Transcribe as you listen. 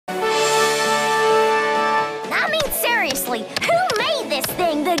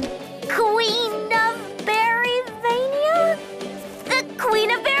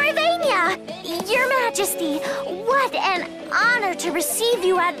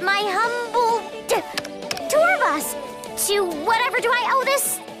my humble tour bus. To whatever do I owe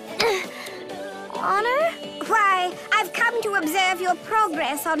this honor? Why, I've come to observe your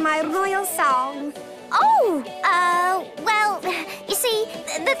progress on my royal song. Oh, well, you see,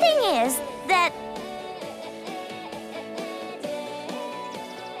 the thing is that...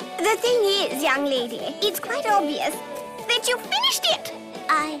 The thing is, young lady, it's quite obvious that you finished it.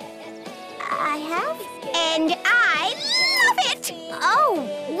 I have? And I love it! Oh,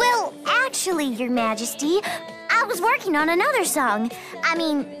 well, actually, Your Majesty, I was working on another song. I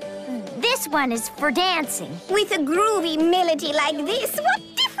mean, this one is for dancing. With a groovy melody like this, what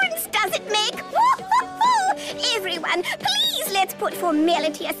difference does it make? Everyone, please let's put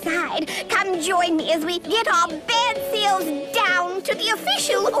formality aside. Come join me as we get our bed sails down to the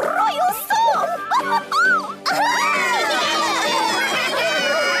official royal song.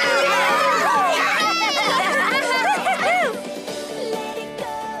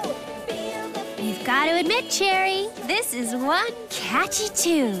 You've got to admit, Cherry, this is one catchy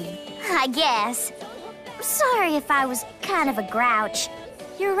tune. I guess. Sorry if I was kind of a grouch.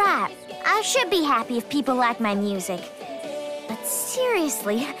 You're right. I should be happy if people like my music. But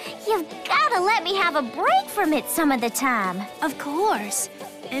seriously, you've got to let me have a break from it some of the time. Of course.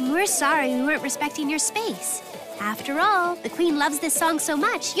 And we're sorry we weren't respecting your space. After all, the Queen loves this song so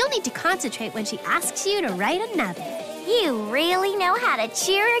much, you'll need to concentrate when she asks you to write another. You really know how to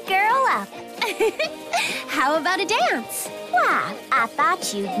cheer a girl up. How about a dance? Why, I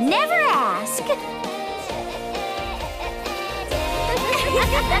thought you'd never ask.